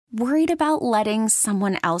Worried about letting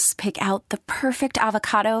someone else pick out the perfect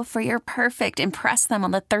avocado for your perfect impress them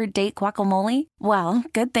on the third date guacamole? Well,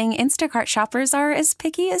 good thing Instacart shoppers are as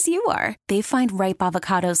picky as you are. They find ripe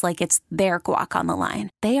avocados like it's their guac on the line.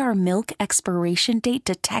 They are milk expiration date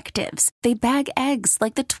detectives. They bag eggs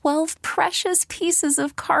like the 12 precious pieces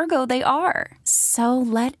of cargo they are. So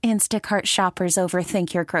let Instacart shoppers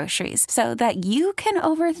overthink your groceries so that you can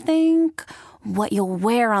overthink what you'll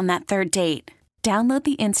wear on that third date. Download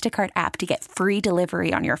the Instacart app to get free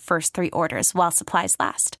delivery on your first 3 orders while supplies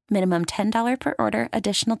last. Minimum $10 per order.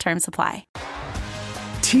 Additional terms apply.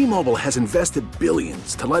 T-Mobile has invested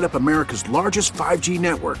billions to light up America's largest 5G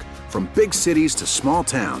network, from big cities to small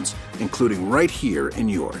towns, including right here in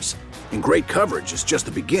yours. And great coverage is just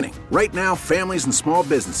the beginning. Right now, families and small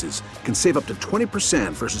businesses can save up to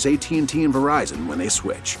 20% versus AT&T and Verizon when they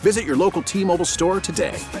switch. Visit your local T-Mobile store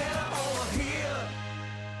today.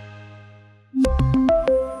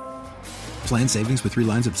 Plan savings with 3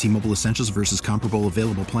 lines of T-Mobile Essentials versus comparable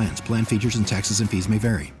available plans. Plan features and taxes and fees may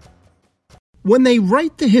vary. When they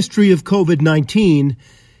write the history of COVID-19,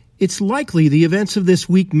 it's likely the events of this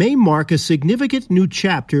week may mark a significant new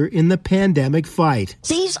chapter in the pandemic fight.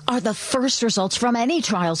 These are the first results from any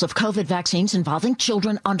trials of COVID vaccines involving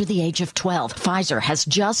children under the age of 12. Pfizer has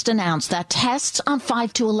just announced that tests on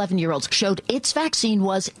 5 to 11-year-olds showed its vaccine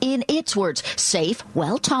was, in its words, safe,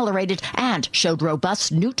 well-tolerated, and showed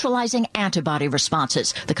robust neutralizing antibody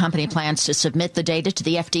responses. The company plans to submit the data to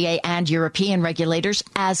the FDA and European regulators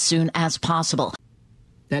as soon as possible.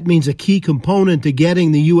 That means a key component to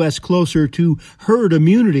getting the U.S. closer to herd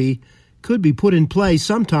immunity could be put in place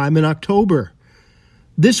sometime in October.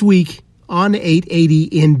 This week on 880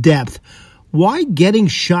 In Depth, why getting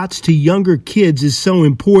shots to younger kids is so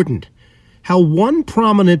important, how one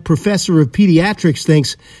prominent professor of pediatrics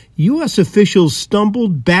thinks U.S. officials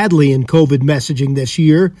stumbled badly in COVID messaging this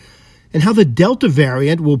year, and how the Delta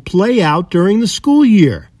variant will play out during the school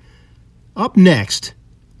year. Up next,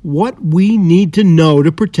 what we need to know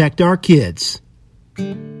to protect our kids.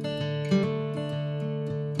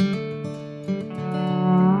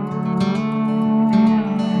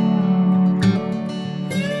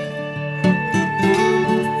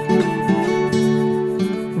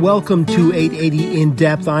 Welcome to 880 In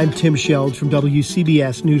Depth. I'm Tim Shelds from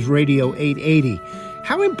WCBS News Radio 880.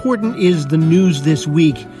 How important is the news this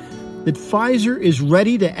week that Pfizer is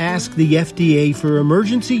ready to ask the FDA for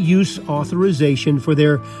emergency use authorization for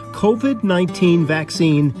their COVID-19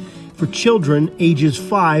 vaccine for children ages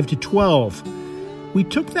 5 to 12? We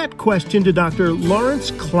took that question to Dr. Lawrence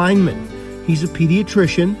Kleinman. He's a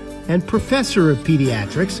pediatrician and professor of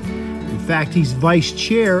pediatrics. In fact, he's vice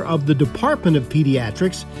chair of the Department of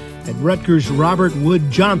Pediatrics at Rutgers Robert Wood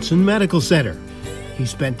Johnson Medical Center. He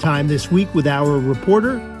spent time this week with our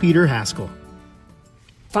reporter, Peter Haskell.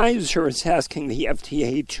 Pfizer is asking the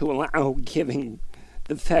FDA to allow giving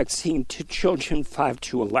the vaccine to children 5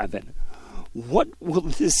 to 11. What will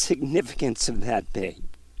the significance of that be?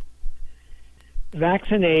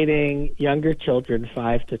 Vaccinating younger children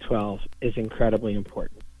 5 to 12 is incredibly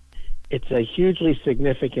important. It's a hugely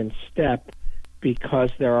significant step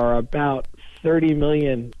because there are about 30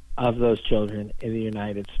 million of those children in the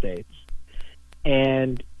United States.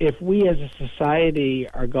 And if we as a society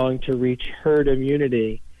are going to reach herd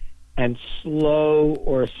immunity and slow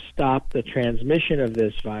or stop the transmission of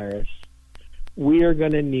this virus, we are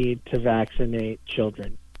going to need to vaccinate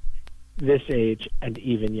children this age and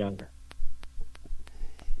even younger.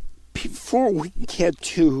 Before we get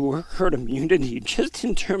to herd immunity, just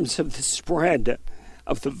in terms of the spread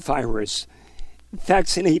of the virus,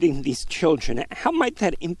 vaccinating these children, how might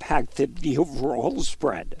that impact the overall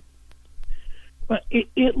spread? Well,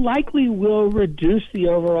 it likely will reduce the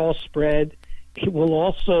overall spread. It will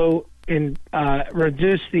also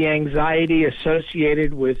reduce the anxiety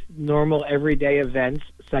associated with normal everyday events,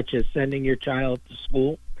 such as sending your child to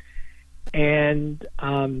school. And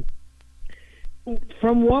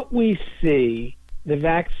from what we see, the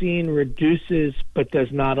vaccine reduces but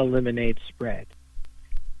does not eliminate spread.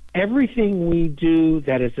 Everything we do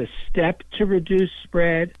that is a step to reduce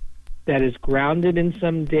spread, that is grounded in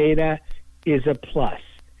some data, is a plus.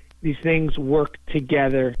 These things work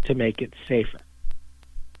together to make it safer.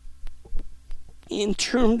 In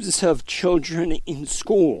terms of children in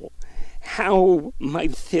school, how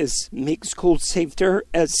might this make school safer,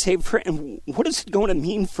 and what is it going to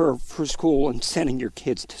mean for school and sending your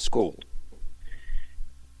kids to school?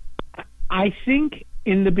 I think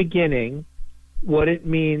in the beginning, what it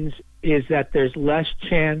means is that there's less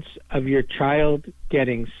chance of your child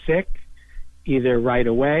getting sick, either right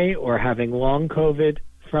away or having long COVID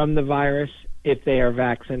from the virus if they are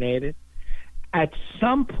vaccinated. At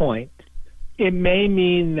some point, it may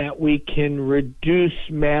mean that we can reduce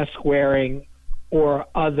mask wearing or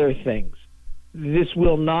other things. This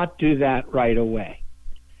will not do that right away.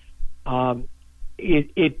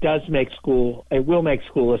 It will make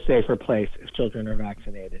school a safer place if children are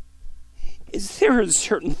vaccinated. Is there a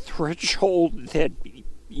certain threshold that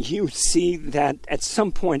you see that at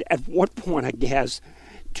some point, at what point, I guess,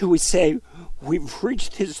 do we say we've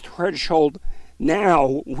reached this threshold,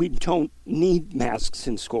 now we don't need masks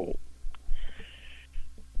in school?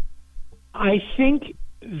 I think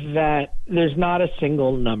that there's not a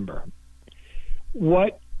single number.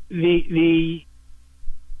 What is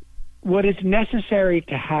necessary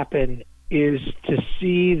to happen is to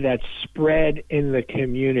see that spread in the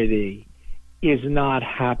community is not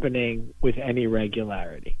happening with any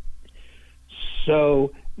regularity.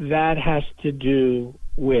 So that has to do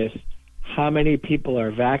with how many people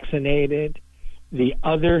are vaccinated, the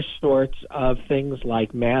other sorts of things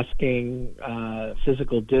like masking,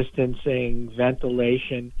 physical distancing,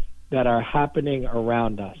 ventilation that are happening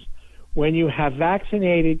around us. When you have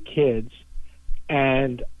vaccinated kids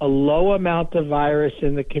and a low amount of virus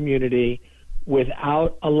in the community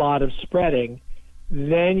without a lot of spreading,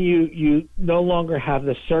 then you no longer have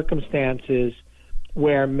the circumstances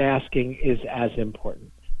where masking is as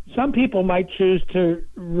important. Some people might choose to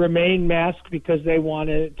remain masked because they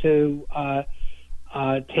wanted to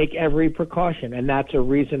take every precaution, and that's a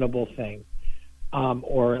reasonable thing.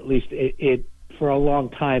 Or at least it for a long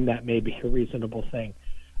time that may be a reasonable thing.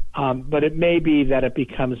 But it may be that it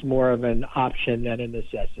becomes more of an option than a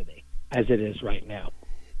necessity, as it is right now.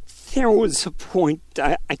 There was a point,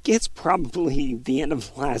 I guess probably the end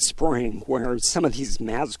of last spring, where some of these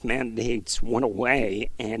mask mandates went away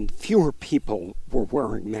and fewer people were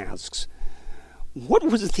wearing masks. What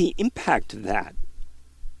was the impact of that?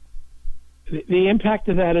 The impact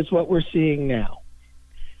of that is what we're seeing now.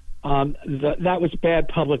 That was bad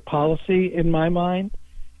public policy in my mind.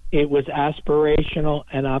 It was aspirational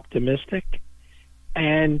and optimistic,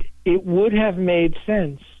 and it would have made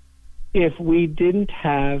sense if we didn't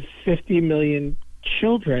have 50 million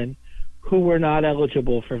children who were not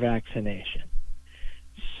eligible for vaccination.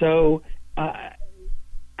 So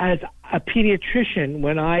as a pediatrician,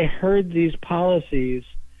 when I heard these policies,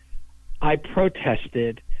 I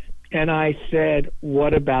protested, and I said,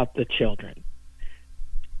 what about the children?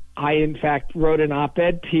 I, in fact, wrote an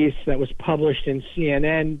op-ed piece that was published in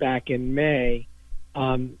CNN back in May,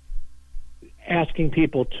 asking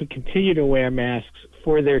people to continue to wear masks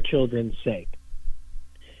for their children's sake.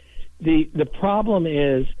 The problem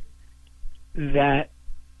is that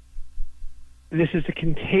this is a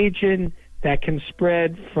contagion that can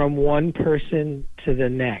spread from one person to the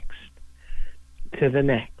next.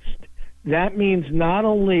 That means not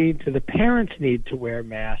only do the parents need to wear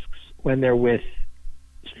masks when they're with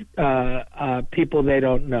people they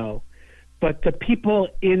don't know, but the people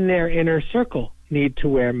in their inner circle need to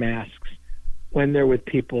wear masks when they're with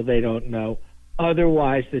people they don't know.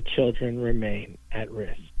 Otherwise, the children remain at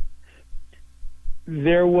risk.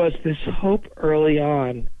 There was this hope early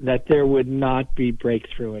on that there would not be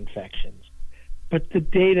breakthrough infections, but the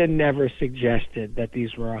data never suggested that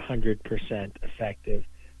these were 100% effective.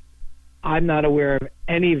 I'm not aware of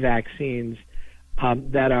any vaccines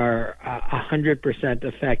that are 100%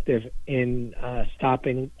 effective in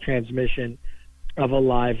stopping transmission of a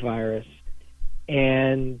live virus.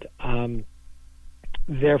 And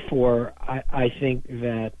therefore, I think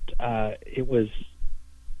that it was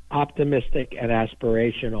optimistic and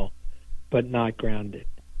aspirational, but not grounded.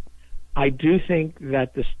 I do think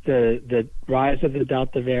that the rise of the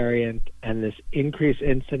Delta variant and this increased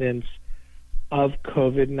incidence of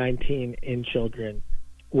COVID-19 in children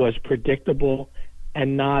was predictable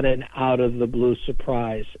and not an out-of-the-blue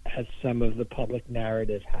surprise, as some of the public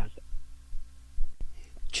narrative has it.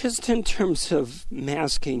 Just in terms of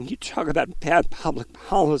masking, you talk about bad public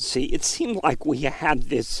policy. It seemed like we had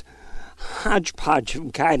this hodgepodge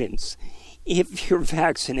of guidance. If you're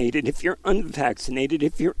vaccinated, if you're unvaccinated,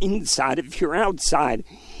 if you're inside, if you're outside,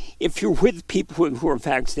 if you're with people who are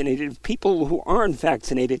vaccinated, if people who aren't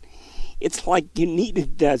vaccinated, it's like you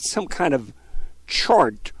needed some kind of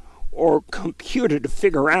chart or computer to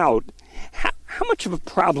figure out how much of a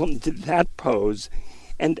problem did that pose,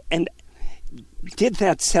 and did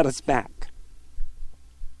that set us back?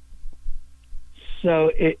 So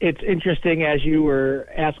it's interesting, as you were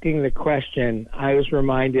asking the question, I was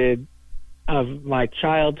reminded of my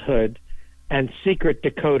childhood and secret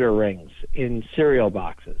decoder rings in cereal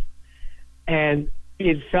boxes. And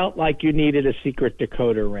it felt like you needed a secret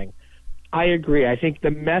decoder ring. I agree. I think the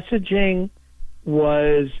messaging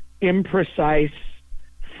was imprecise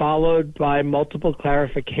followed by multiple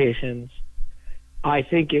clarifications. I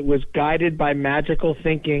think it was guided by magical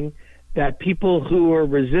thinking that people who were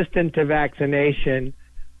resistant to vaccination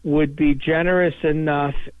would be generous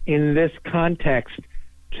enough in this context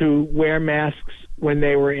to wear masks when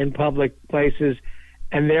they were in public places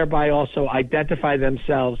and thereby also identify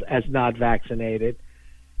themselves as not vaccinated.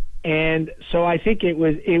 And so I think it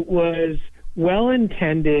was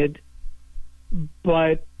well-intended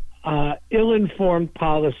but ill-informed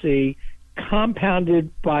policy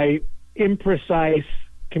compounded by imprecise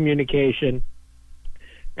communication,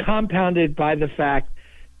 compounded by the fact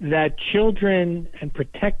that children and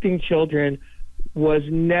protecting children was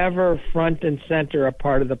never front and center a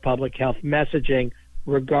part of the public health messaging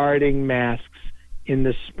regarding masks in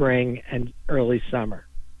the spring and early summer.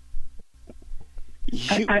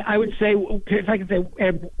 I would say, if I could say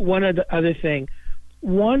one other thing,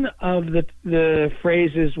 one of the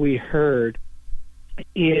phrases we heard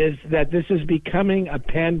is that this is becoming a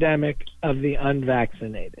pandemic of the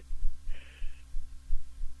unvaccinated.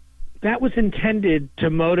 That was intended to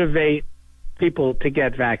motivate people to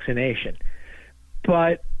get vaccination.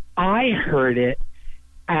 But I heard it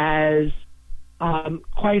as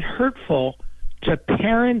quite hurtful to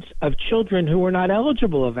parents of children who were not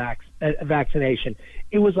eligible of vaccination.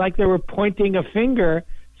 It was like they were pointing a finger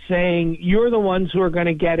saying, you're the ones who are going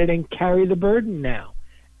to get it and carry the burden now.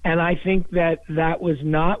 And I think that was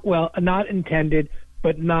not intended,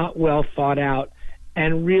 but not well thought out,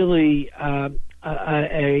 and really an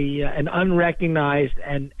unrecognized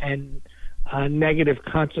and negative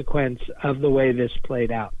consequence of the way this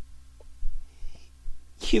played out.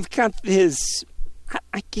 You've got this,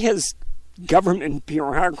 I guess, government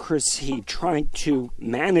bureaucracy trying to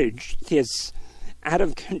manage this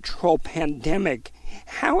out-of-control pandemic.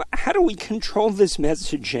 How do we control this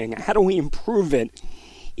messaging? How do we improve it?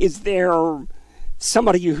 Is there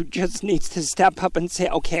somebody who just needs to step up and say,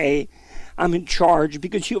 okay, I'm in charge?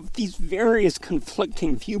 Because you have these various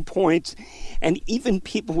conflicting viewpoints, and even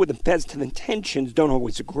people with the best of intentions don't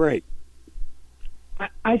always agree.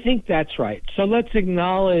 I think that's right. So let's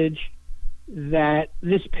acknowledge that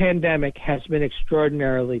this pandemic has been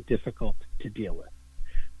extraordinarily difficult to deal with.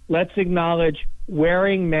 Let's acknowledge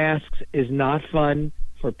wearing masks is not fun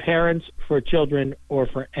for parents, for children, or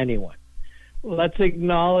for anyone. Let's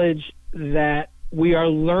acknowledge that we are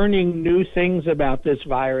learning new things about this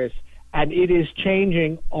virus, and it is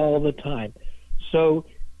changing all the time. So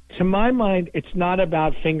to my mind, it's not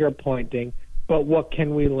about finger pointing, but what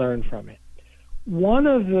can we learn from it? One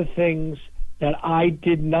of the things that I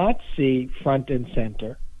did not see front and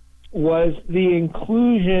center was the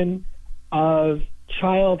inclusion of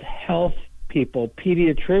child health people,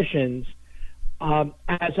 pediatricians,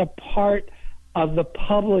 as a part of the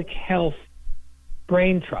public health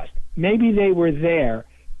brain trust. Maybe they were there,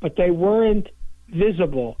 but they weren't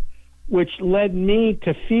visible, which led me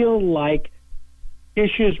to feel like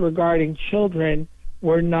issues regarding children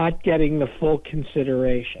were not getting the full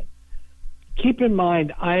consideration. Keep in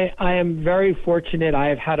mind, I am very fortunate. I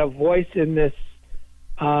have had a voice in this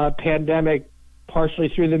pandemic, partially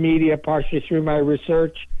through the media, partially through my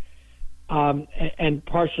research, and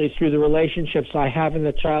partially through the relationships I have in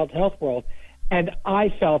the child health world. And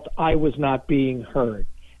I felt I was not being heard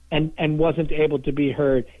and wasn't able to be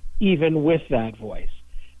heard even with that voice.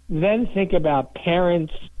 Then think about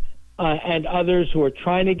parents and others who are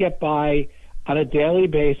trying to get by on a daily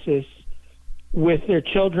basis with their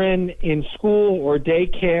children in school or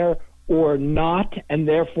daycare or not, and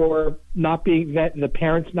therefore not being the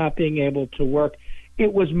parents not being able to work.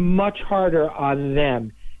 It was much harder on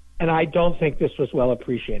them, and I don't think this was well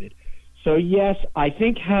appreciated. So yes, I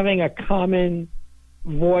think having a common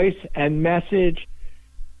voice and message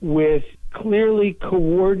with clearly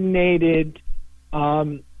coordinated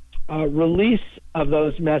release of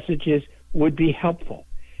those messages would be helpful.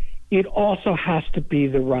 It also has to be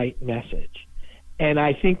the right message. And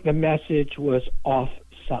I think the message was off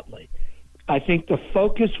subtly. I think the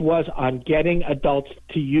focus was on getting adults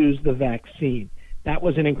to use the vaccine. That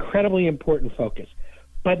was an incredibly important focus,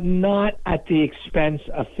 but not at the expense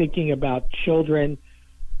of thinking about children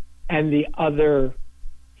and the other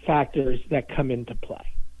factors that come into play.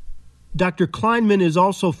 Dr. Kleinman is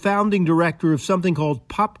also founding director of something called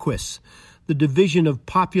PopQuis, the Division of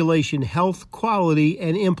Population Health, Quality,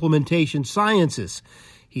 and Implementation Sciences.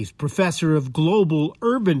 He's professor of global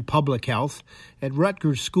urban public health at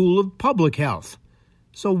Rutgers School of Public Health.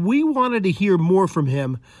 So we wanted to hear more from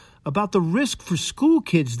him about the risk for school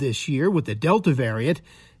kids this year with the Delta variant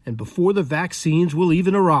and before the vaccines will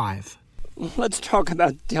even arrive. Let's talk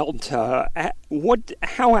about Delta.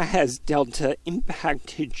 How has Delta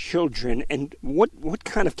impacted children, and what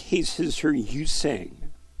kind of cases are you seeing?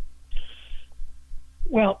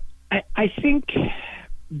 Well, I think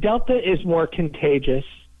Delta is more contagious.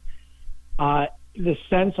 The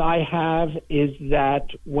sense I have is that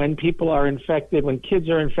when people are infected, when kids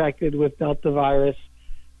are infected with Delta virus,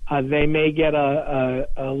 they may get a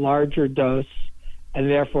larger dose, and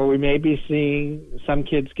therefore we may be seeing some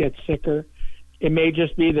kids get sicker. It may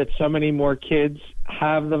just be that so many more kids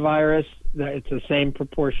have the virus that it's the same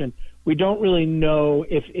proportion. We don't really know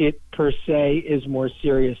if it per se is more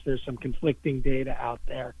serious. There's some conflicting data out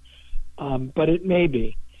there, but it may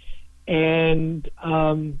be. And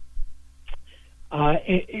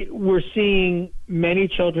we're seeing many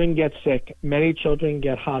children get sick, many children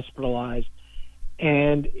get hospitalized,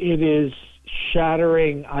 and it is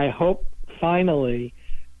shattering, I hope, finally,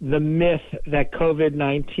 the myth that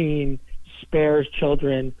COVID-19 spares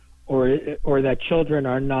children or that children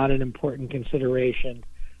are not an important consideration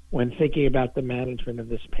when thinking about the management of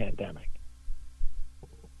this pandemic.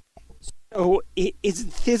 So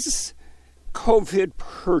is this COVID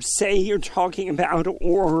per se you're talking about,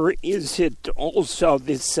 or is it also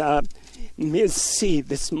this MIS-C,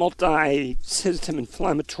 this multi-system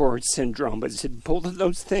inflammatory syndrome? Is it both of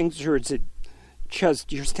those things, or is it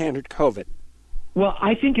just your standard COVID? Well,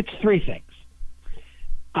 I think it's three things.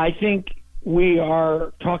 I think we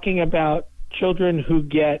are talking about children who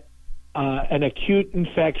get an acute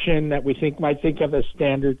infection that we might think of as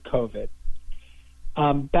standard COVID.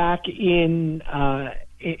 Back in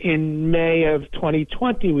May of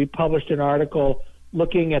 2020, we published an article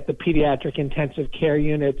looking at the pediatric intensive care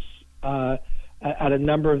units at a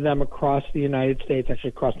number of them across the United States, actually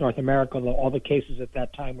across North America, although all the cases at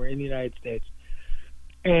that time were in the United States.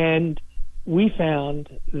 And we found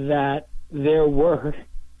that there were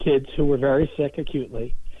kids who were very sick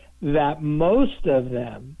acutely, that most of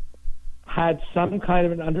them had some kind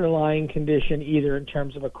of an underlying condition, either in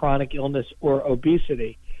terms of a chronic illness or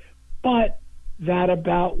obesity, but that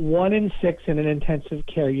about 1 in 6 in an intensive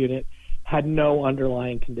care unit had no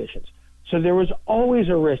underlying conditions. So there was always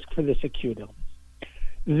a risk for this acute illness.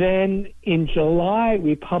 Then in July,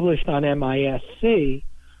 we published on MIS-C,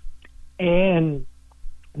 and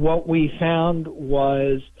what we found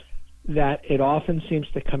was that it often seems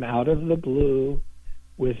to come out of the blue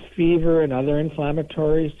with fever and other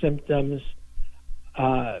inflammatory symptoms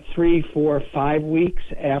 3, 4, 5 weeks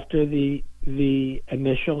after the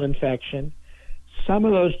initial infection. Some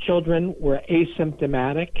of those children were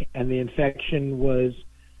asymptomatic, and the infection was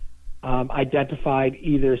identified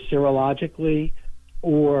either serologically,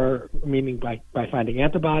 or meaning by finding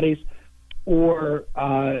antibodies, or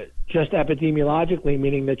just epidemiologically,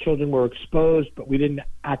 meaning that children were exposed, but we didn't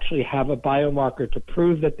actually have a biomarker to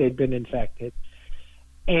prove that they'd been infected.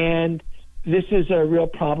 And this is a real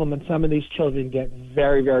problem, and some of these children get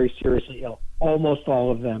very, very seriously ill. Almost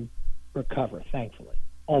all of them recover, thankfully.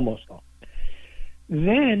 Almost all.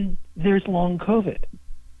 Then there's long COVID,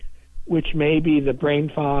 which may be the brain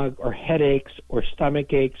fog or headaches or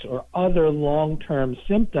stomach aches or other long-term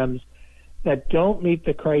symptoms that don't meet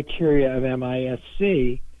the criteria of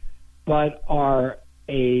MIS-C, but are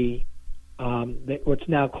what's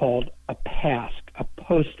now called a PASC, a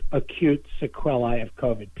post-acute sequelae of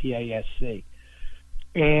COVID, PASC.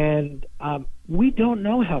 And we don't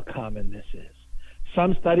know how common this is.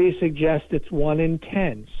 Some studies suggest it's 1 in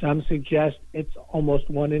 10. Some suggest it's almost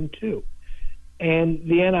 1 in 2. And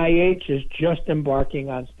the NIH is just embarking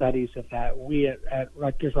on studies of that. We at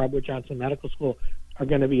Rutgers Robert Wood Johnson Medical School are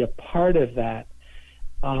going to be a part of that.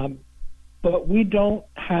 But we don't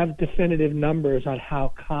have definitive numbers on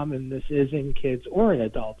how common this is in kids or in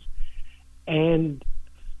adults. And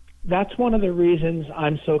that's one of the reasons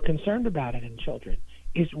I'm so concerned about it in children,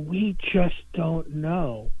 is we just don't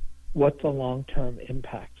know what the long-term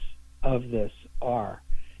impacts of this are.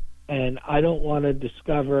 And I don't want to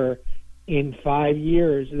discover in 5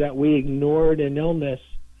 years that we ignored an illness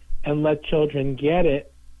and let children get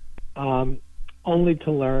it, only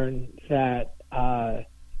to learn that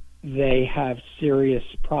they have serious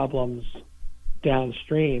problems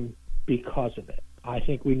downstream because of it. I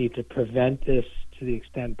think we need to prevent this to the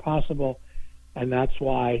extent possible, and that's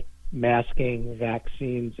why masking,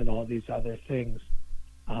 vaccines, and all these other things,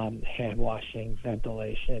 hand washing,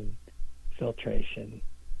 ventilation, filtration,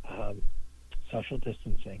 social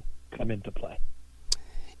distancing, come into play.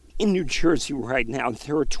 In New Jersey right now,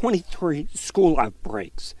 there are 23 school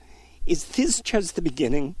outbreaks. Is this just the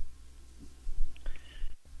beginning?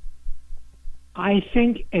 I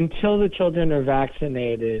think until the children are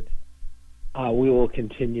vaccinated, we will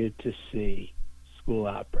continue to see school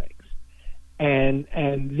outbreaks.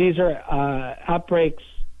 And these are outbreaks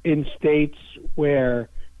in states where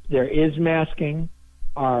there is masking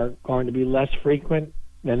are going to be less frequent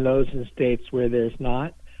than those in states where there's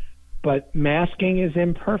not. But masking is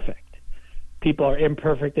imperfect. People are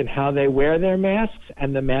imperfect in how they wear their masks,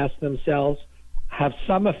 and the masks themselves have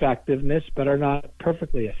some effectiveness but are not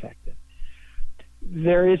perfectly effective.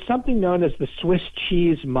 There is something known as the Swiss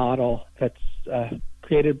cheese model that's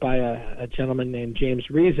created by a gentleman named James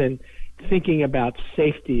Reason, thinking about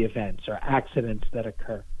safety events or accidents that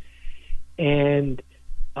occur. And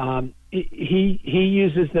he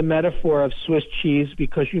uses the metaphor of Swiss cheese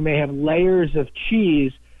because you may have layers of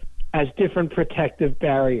cheese as different protective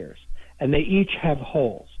barriers, and they each have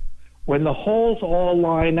holes. When the holes all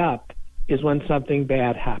line up is when something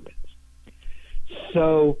bad happens.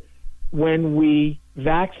 So when we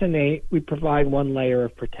vaccinate, we provide one layer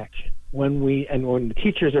of protection. When the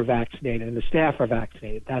teachers are vaccinated and the staff are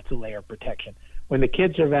vaccinated, that's a layer of protection. When the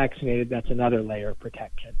kids are vaccinated, that's another layer of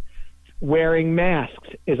protection. Wearing masks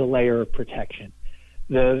is a layer of protection.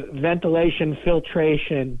 The ventilation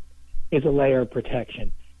filtration is a layer of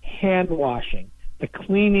protection. Hand washing, the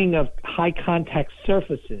cleaning of high contact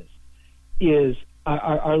surfaces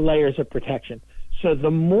are layers of protection. So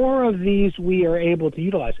the more of these we are able to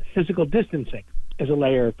utilize, physical distancing is a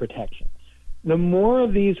layer of protection. The more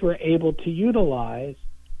of these we're able to utilize,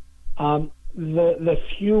 the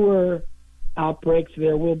fewer outbreaks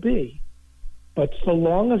there will be. But so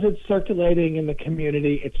long as it's circulating in the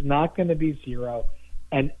community, it's not going to be zero.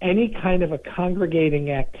 And any kind of a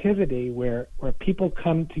congregating activity where people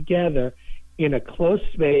come together in a close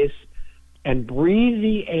space and breathe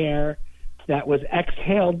the air that was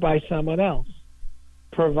exhaled by someone else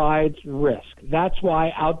provides risk. That's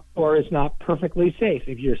why outdoor is not perfectly safe.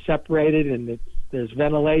 If you're separated and there's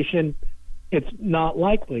ventilation, it's not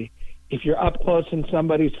likely. If you're up close in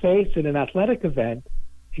somebody's face in an athletic event,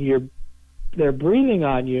 they're breathing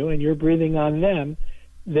on you and you're breathing on them,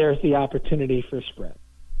 there's the opportunity for spread.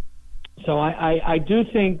 So I do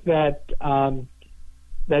think that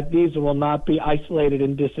these will not be isolated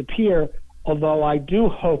and disappear, although I do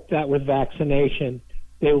hope that with vaccination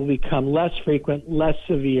they will become less frequent, less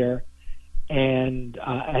severe, and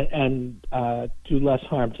do less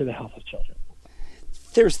harm to the health of children.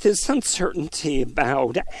 There's this uncertainty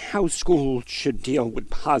about how schools should deal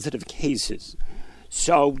with positive cases.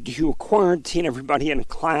 So do you quarantine everybody in a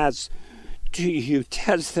class? Do you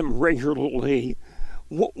test them regularly?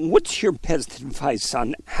 What's your best advice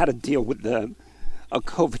on how to deal with a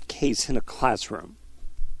COVID case in a classroom?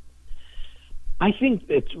 I think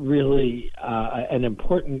it's really an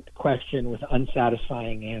important question with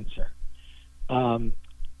unsatisfying answer.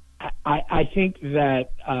 I think that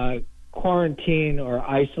quarantine or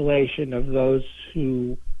isolation of those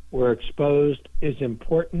who were exposed is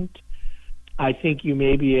important. I think you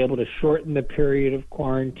may be able to shorten the period of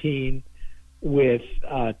quarantine with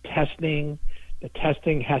testing. The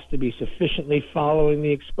testing has to be sufficiently following the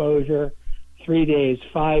exposure, 3 days,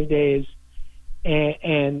 5 days,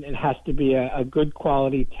 and it has to be a good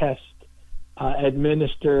quality test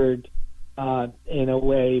administered in a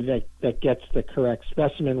way that gets the correct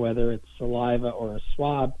specimen, whether it's saliva or a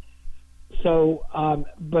swab. So,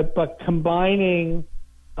 but combining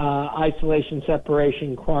isolation,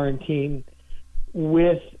 separation, quarantine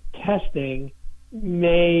with testing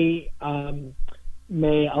may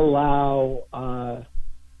allow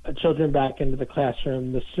children back into the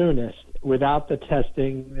classroom the soonest. Without the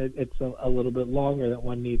testing, it's a little bit longer that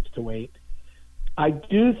one needs to wait. I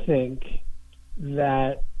do think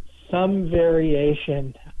that some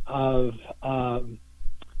variation of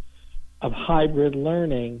hybrid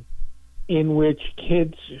learning in which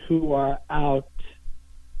kids who are out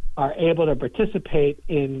are able to participate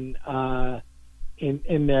in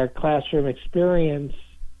their classroom experience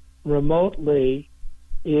remotely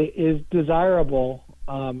is desirable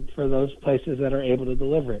for those places that are able to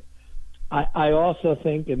deliver it. I also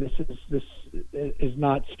think, and this is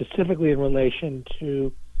not specifically in relation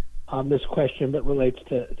to this question, but relates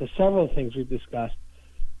to several things we've discussed,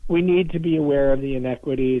 we need to be aware of the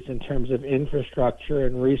inequities in terms of infrastructure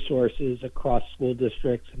and resources across school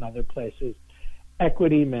districts and other places.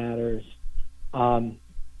 Equity matters.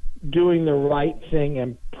 Doing the right thing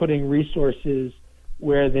and putting resources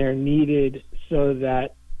where they're needed so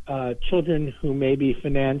that children who may be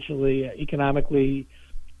financially, economically,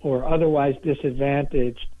 or otherwise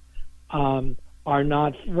disadvantaged are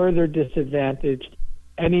not further disadvantaged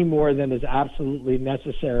any more than is absolutely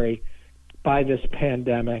necessary by this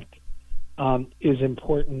pandemic is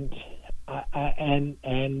important.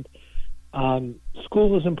 And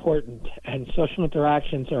school is important, and social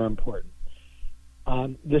interactions are important.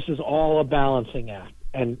 This is all a balancing act,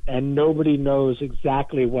 and nobody knows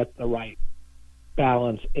exactly what the right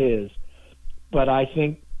balance is. But I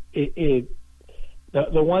think the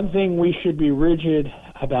one thing we should be rigid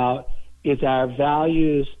about is our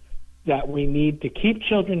values, that we need to keep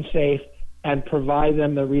children safe and provide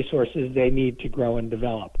them the resources they need to grow and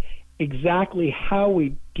develop. Exactly how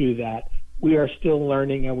we do that, we are still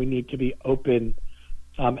learning, and we need to be open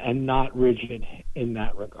and not rigid in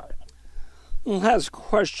that regard. Last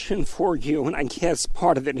question for you, and I guess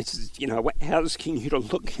part of it is, asking you to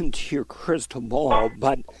look into your crystal ball,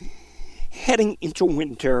 but heading into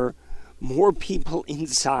winter, more people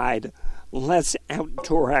inside, less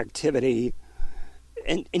outdoor activity,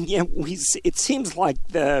 and yet it seems like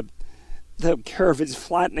the curve is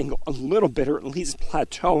flattening a little bit, or at least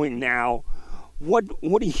plateauing now. What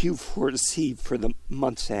do you foresee for the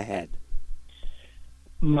months ahead?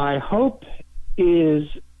 My hope is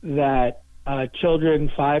that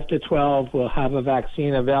children 5 to 12 will have a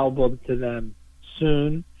vaccine available to them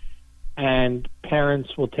soon, and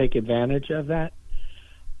parents will take advantage of that.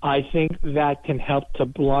 I think that can help to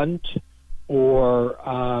blunt or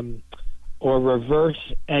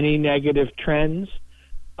reverse any negative trends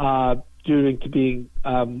due to being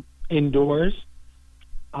indoors.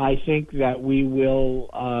 I think that we will,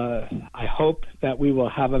 I hope that we will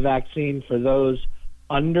have a vaccine for those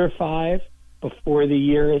under 5 before the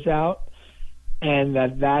year is out, and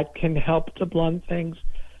that can help to blunt things.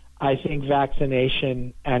 I think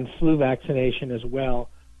vaccination and flu vaccination as well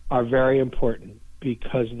are very important,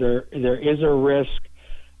 because there is a risk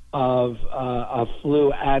of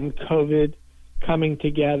flu and COVID coming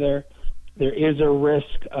together. There is a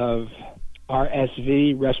risk of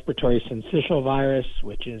RSV, respiratory syncytial virus,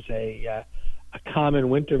 which is a common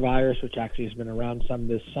winter virus, which actually has been around some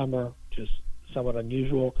this summer, which is somewhat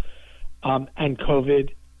unusual, and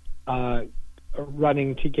COVID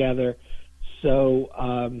running together. So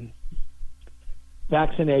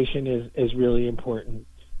vaccination is really important.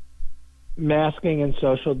 Masking and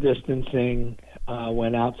social distancing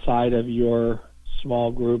when outside of your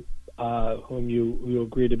small group, whom you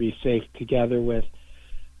agree to be safe together with,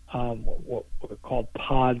 what were called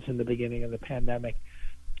pods in the beginning of the pandemic,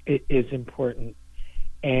 is important.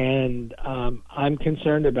 And I'm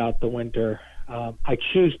concerned about the winter. I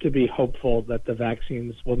choose to be hopeful that the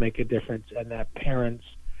vaccines will make a difference, and that parents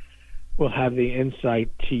will have the insight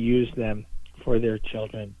to use them for their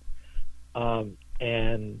children. And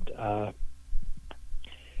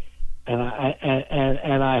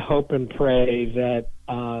I hope and pray that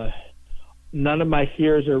none of my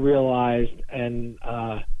fears are realized, and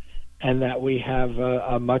that we have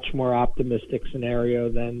a much more optimistic scenario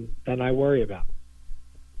than I worry about.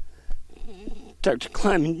 Dr.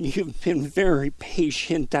 Kleinman, you've been very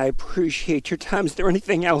patient. I appreciate your time. Is there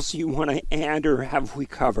anything else you want to add, or have we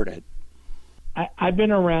covered it? I've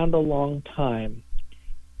been around a long time,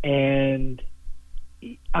 and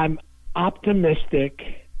I'm optimistic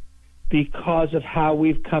because of how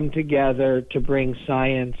we've come together to bring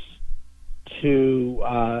science to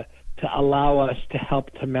allow us to help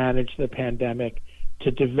to manage the pandemic, to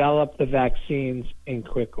develop the vaccines in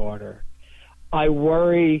quick order. I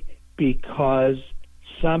worry because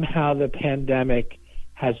somehow the pandemic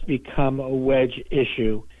has become a wedge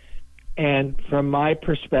issue. And from my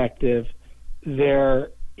perspective,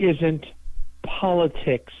 there isn't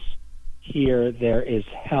politics here, there is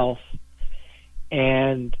health.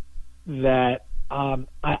 And that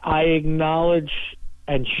I acknowledge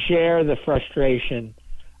and share the frustration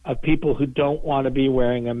of people who don't want to be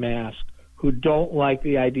wearing a mask, who don't like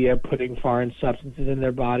the idea of putting foreign substances in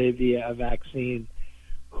their body via a vaccine,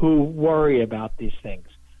 who worry about these things.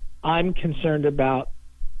 I'm concerned about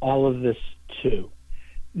all of this too.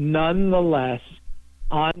 Nonetheless,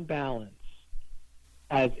 on balance,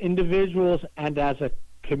 as individuals and as a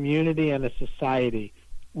community and a society,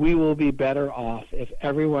 we will be better off if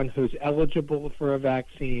everyone who's eligible for a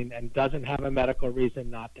vaccine and doesn't have a medical reason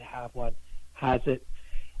not to have one has it.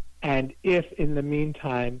 And if, in the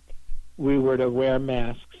meantime, we were to wear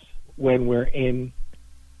masks when we're in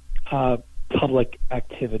public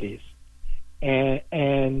activities.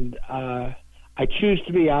 And I choose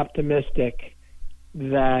to be optimistic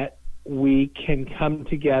that we can come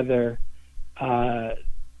together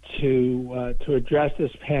to address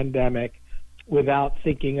this pandemic without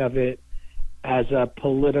thinking of it as a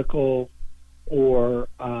political or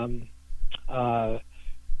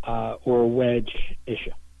wedge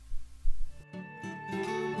issue.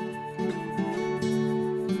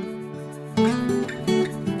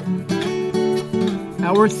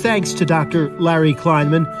 Our thanks to Dr. Larry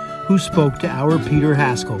Kleinman, who spoke to our Peter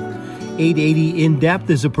Haskell. 880 In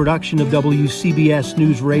Depth is a production of WCBS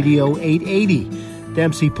News Radio 880.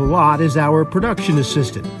 Dempsey Palat is our production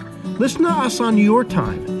assistant. Listen to us on your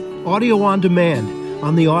time, audio on demand,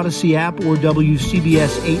 on the Odyssey app or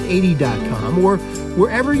WCBS880.com, or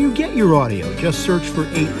wherever you get your audio. Just search for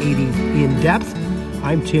 880 In Depth.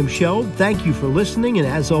 I'm Tim Sheld. Thank you for listening, and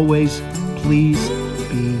as always, please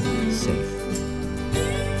be safe.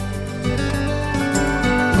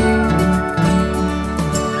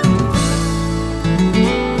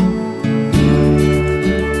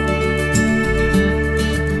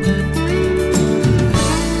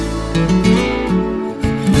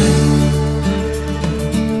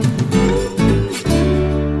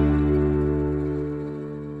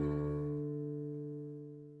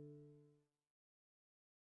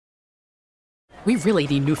 We really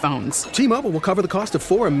need new phones. T-Mobile will cover the cost of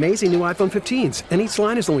 4 amazing new iPhone 15s, and each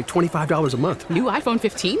line is only $25 a month. New iPhone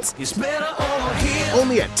 15s? It's better over here.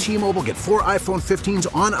 Only at T-Mobile, get 4 iPhone 15s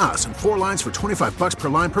on us and 4 lines for $25 per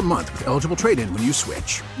line per month with eligible trade-in when you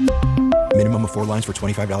switch. Minimum of 4 lines for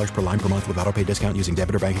 $25 per line per month with autopay discount using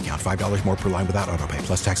debit or bank account. $5 more per line without autopay,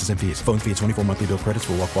 plus taxes and fees. Phone fee at 24 monthly bill credits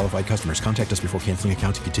for well-qualified customers. Contact us before canceling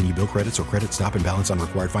account to continue bill credits or credit stop and balance on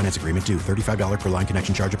required finance agreement due. $35 per line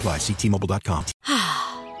connection charge applies. See T-Mobile.com.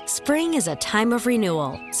 Spring is a time of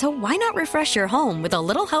renewal, so why not refresh your home with a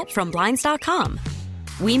little help from Blinds.com?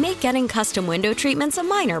 We make getting custom window treatments a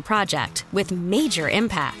minor project with major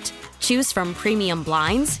impact. Choose from premium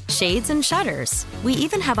blinds, shades, and shutters. We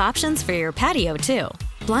even have options for your patio, too.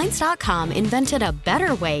 Blinds.com invented a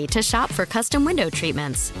better way to shop for custom window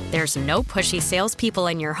treatments. There's no pushy salespeople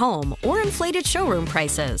in your home or inflated showroom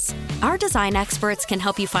prices. Our design experts can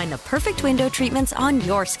help you find the perfect window treatments on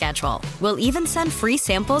your schedule. We'll even send free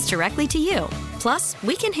samples directly to you. Plus,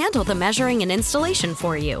 we can handle the measuring and installation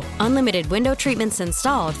for you. Unlimited window treatments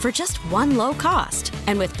installed for just one low cost.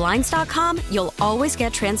 And with Blinds.com, you'll always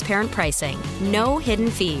get transparent pricing. No hidden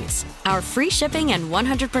fees. Our free shipping and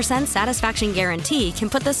 100% satisfaction guarantee can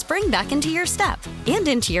put the spring back into your step and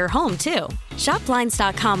into your home, too. Shop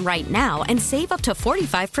Blinds.com right now and save up to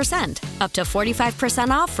 45%. Up to 45%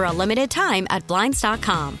 off for a limited time at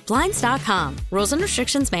Blinds.com. Blinds.com. Rules and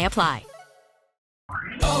restrictions may apply.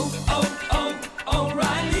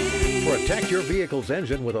 O'Reilly. Protect your vehicle's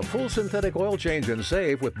engine with a full synthetic oil change and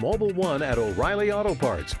save with Mobil 1 at O'Reilly Auto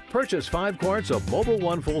Parts. Purchase 5 quarts of Mobil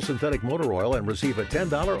 1 full synthetic motor oil and receive a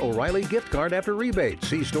 $10 O'Reilly gift card after rebate.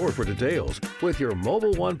 See store for details. With your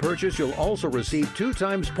Mobil 1 purchase, you'll also receive 2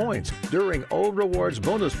 times points during O Rewards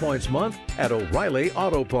Bonus Points Month at O'Reilly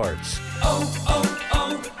Auto Parts.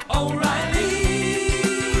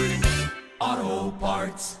 O'Reilly Auto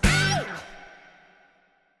Parts.